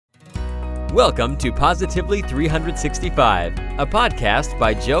Welcome to Positively 365, a podcast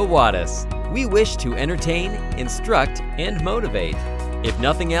by Joe Wattis. We wish to entertain, instruct, and motivate. If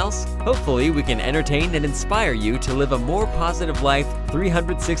nothing else, hopefully we can entertain and inspire you to live a more positive life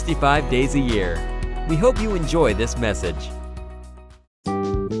 365 days a year. We hope you enjoy this message.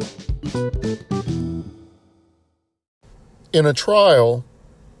 In a trial,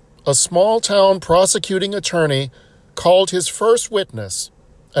 a small-town prosecuting attorney called his first witness,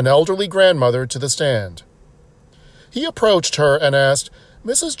 an elderly grandmother, to the stand. He approached her and asked,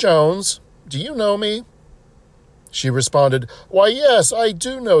 "Mrs. Jones, do you know me?" She responded, "Why, yes, I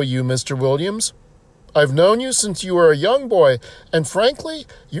do know you, Mr. Williams. I've known you since you were a young boy, and frankly,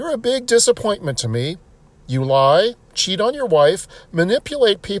 you're a big disappointment to me. You lie, cheat on your wife,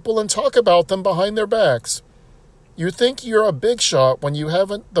 manipulate people, and talk about them behind their backs. You think you're a big shot when you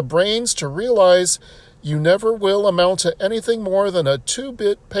haven't the brains to realize you never will amount to anything more than a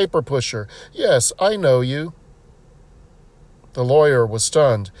 2-bit paper pusher. Yes, I know you." The lawyer was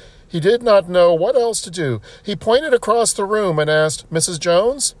stunned. He did not know what else to do. He pointed across the room and asked, "Mrs.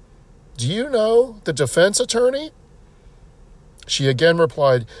 Jones, do you know the defense attorney?" She again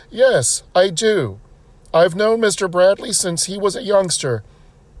replied, "Yes, I do. I've known Mr. Bradley since he was a youngster.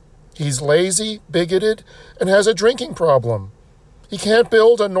 He's lazy, bigoted, and has a drinking problem. He can't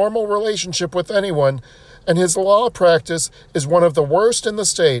build a normal relationship with anyone, and his law practice is one of the worst in the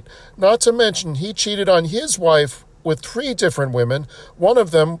state. Not to mention he cheated on his wife with 3 different women. One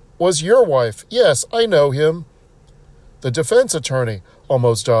of them was your wife. Yes, I know him." The defense attorney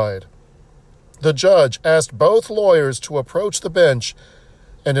almost died. The judge asked both lawyers to approach the bench,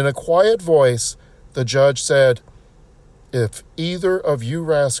 and in a quiet voice, the judge said, "If either of you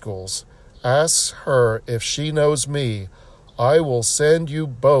rascals asks her if she knows me, I will send you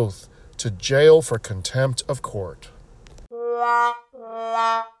both to jail for contempt of court."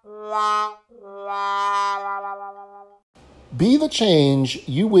 Be the change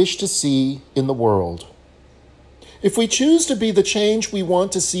you wish to see in the world. If we choose to be the change we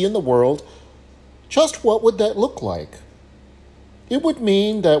want to see in the world, just what would that look like? It would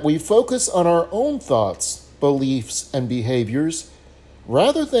mean that we focus on our own thoughts, beliefs, and behaviors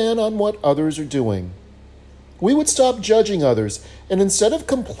rather than on what others are doing. We would stop judging others, and instead of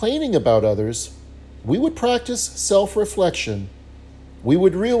complaining about others, we would practice self-reflection. We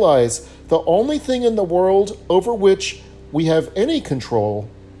would realize the only thing in the world over which we have any control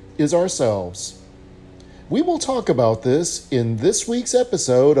is ourselves. We will talk about this in this week's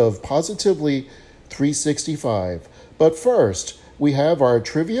episode of Positively 365. But first, we have our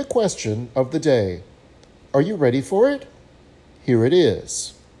trivia question of the day. Are you ready for it? Here it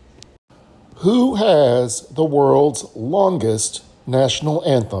is. Who has the world's longest national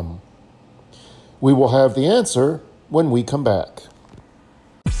anthem? We will have the answer when we come back.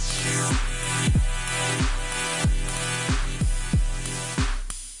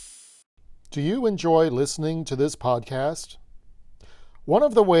 Do you enjoy listening to this podcast? One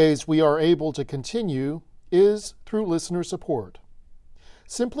of the ways we are able to continue is through listener support.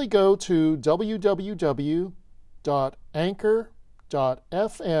 Simply go to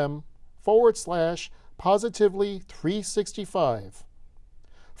www.anchor.fm/positively365.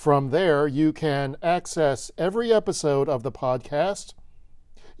 From there, you can access every episode of the podcast.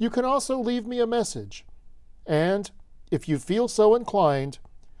 You can also leave me a message. And if you feel so inclined,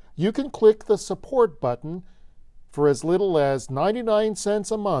 you can click the support button. For as little as 99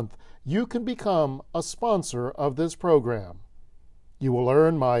 cents a month, you can become a sponsor of this program. You will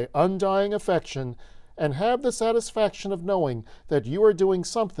earn my undying affection and have the satisfaction of knowing that you are doing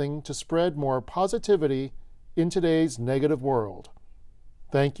something to spread more positivity in today's negative world.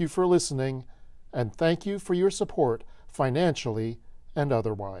 Thank you for listening, and thank you for your support financially and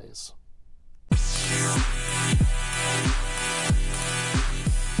otherwise.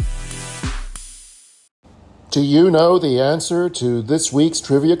 Do you know the answer to this week's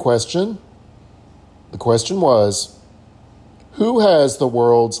trivia question? The question was, who has the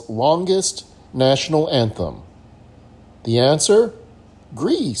world's longest national anthem? The answer?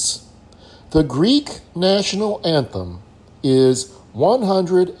 Greece. The Greek national anthem is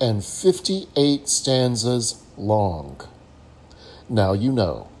 158 stanzas long. Now you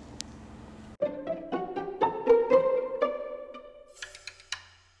know.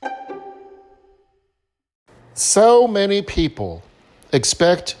 So many people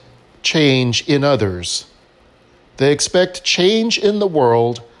expect change in others. They expect change in the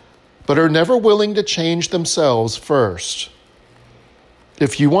world, but are never willing to change themselves first.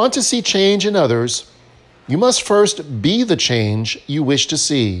 If you want to see change in others, you must first be the change you wish to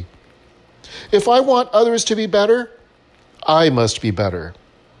see. If I want others to be better, I must be better.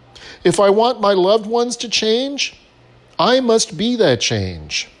 If I want my loved ones to change, I must be that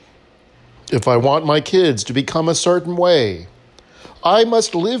change. If I want my kids to become a certain way, I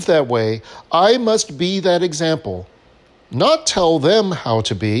must live that way. I must be that example. Not tell them how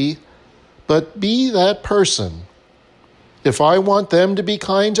to be, but be that person. If I want them to be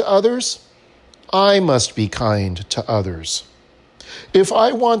kind to others, I must be kind to others. If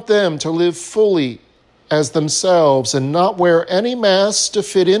I want them to live fully as themselves and not wear any masks to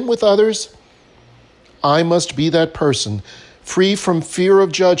fit in with others, I must be that person, free from fear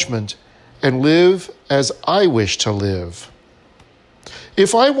of judgment, and live as I wish to live.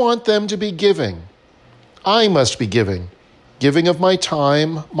 If I want them to be giving, I must be giving of my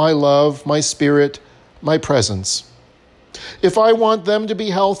time, my love, my spirit, my presence. If I want them to be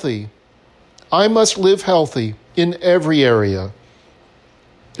healthy, I must live healthy in every area.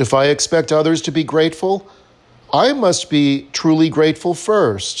 If I expect others to be grateful, I must be truly grateful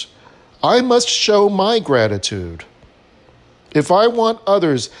first. I must show my gratitude. If I want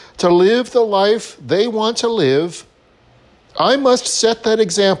others to live the life they want to live, I must set that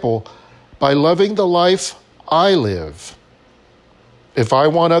example by loving the life I live. If I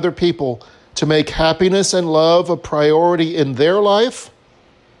want other people to make happiness and love a priority in their life,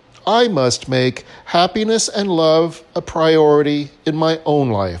 I must make happiness and love a priority in my own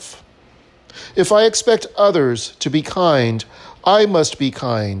life. If I expect others to be kind, I must be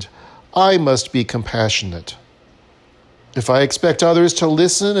kind. I must be compassionate. If I expect others to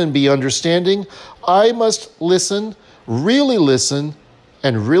listen and be understanding, I must listen,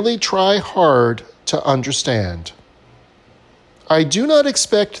 and really try hard to understand. I do not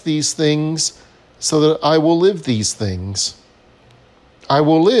expect these things so that I will live these things. I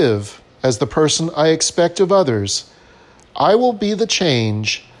will live as the person I expect of others. I will be the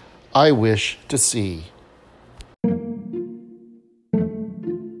change I wish to see.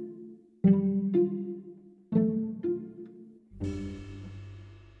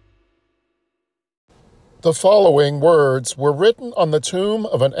 The following words were written on the tomb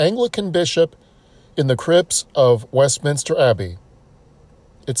of an Anglican bishop in the crypts of Westminster Abbey.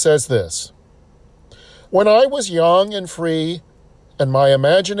 It says this: "When I was young and free, and my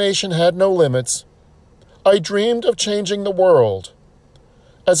imagination had no limits, I dreamed of changing the world.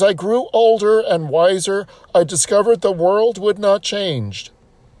 As I grew older and wiser, I discovered the world would not change.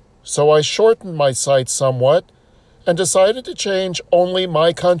 So I shortened my sights somewhat and decided to change only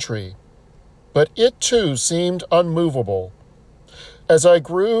my country. But it too seemed unmovable. As I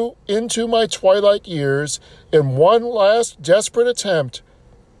grew into my twilight years, in one last desperate attempt,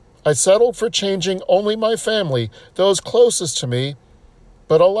 I settled for changing only my family, those closest to me,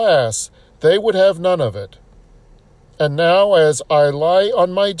 but alas, they would have none of it. And now, as I lie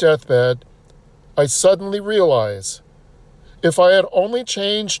on my deathbed, I suddenly realize, if I had only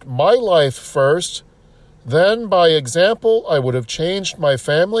changed my life first, then by example I would have changed my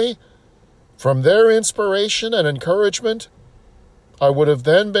family. From their inspiration and encouragement, I would have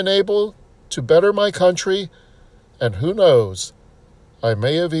then been able to better my country, and who knows, I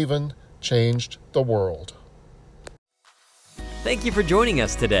may have even changed the world." Thank you for joining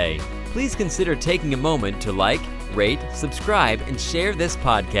us today. Please consider taking a moment to like, rate, subscribe, and share this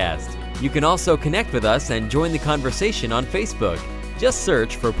podcast. You can also connect with us and join the conversation on Facebook. Just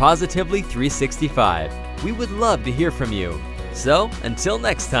search for Positively 365. We would love to hear from you. So, until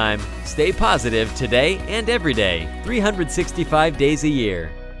next time, stay positive today and every day, 365 days a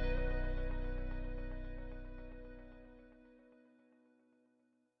year.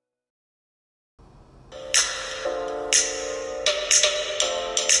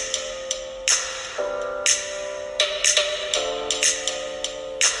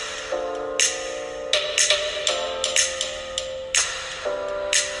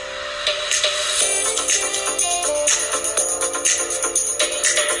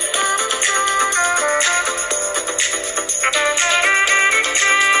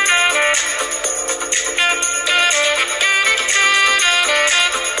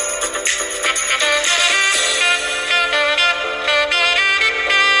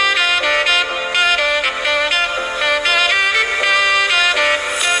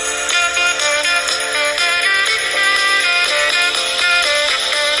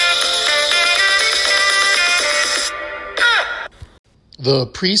 The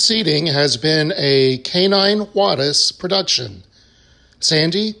preceding has been a Canine Wattis production.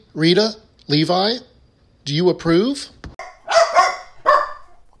 Sandy, Rita, Levi, do you approve?